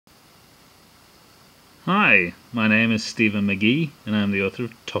Hi, my name is Stephen McGee and I'm the author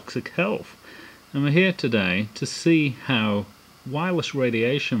of Toxic Health, and we're here today to see how wireless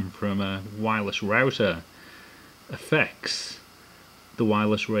radiation from a wireless router affects the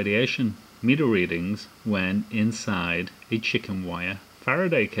wireless radiation meter readings when inside a chicken wire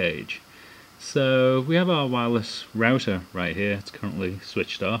Faraday cage. So we have our wireless router right here. It's currently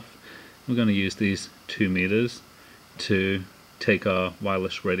switched off. We're going to use these 2 meters to take our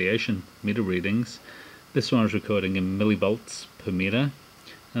wireless radiation meter readings. This one is recording in millivolts per meter,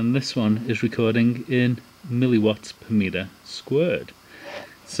 and this one is recording in milliwatts per meter squared.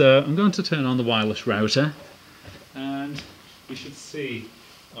 So I'm going to turn on the wireless router, and we should see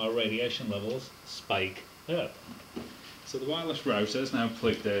our radiation levels spike up. So the wireless router is now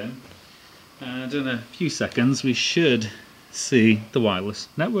plugged in, and in a few seconds we should see the wireless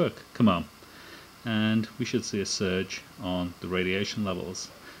network come on, and we should see a surge on the radiation levels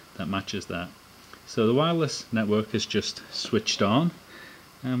that matches that. So the wireless network is just switched on,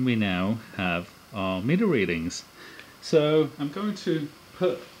 and we now have our meter readings. So I'm going to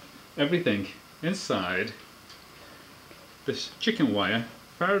put everything inside this chicken wire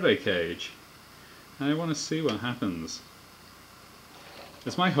Faraday cage, and I want to see what happens.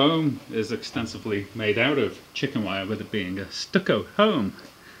 As my home is extensively made out of chicken wire, with it being a stucco home,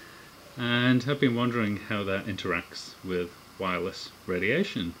 and I've been wondering how that interacts with wireless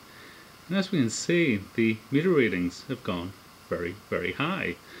radiation. And as we can see, the meter readings have gone very, very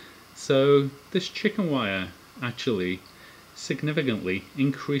high. So this chicken wire actually significantly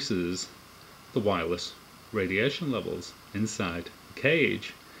increases the wireless radiation levels inside the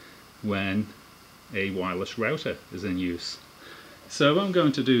cage when a wireless router is in use. So what I'm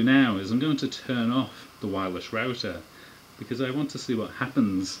going to do now is I'm going to turn off the wireless router, because I want to see what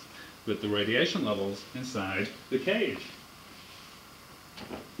happens with the radiation levels inside the cage.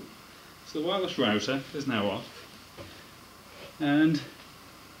 So the wireless router is now off, and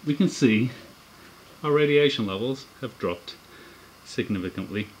we can see our radiation levels have dropped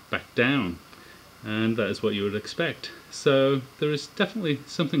significantly back down, and that is what you would expect. So there is definitely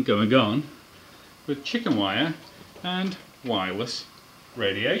something going on with chicken wire and wireless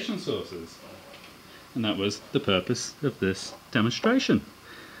radiation sources, and that was the purpose of this demonstration.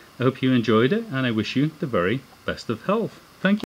 I hope you enjoyed it, and I wish you the very best of health. Thank you.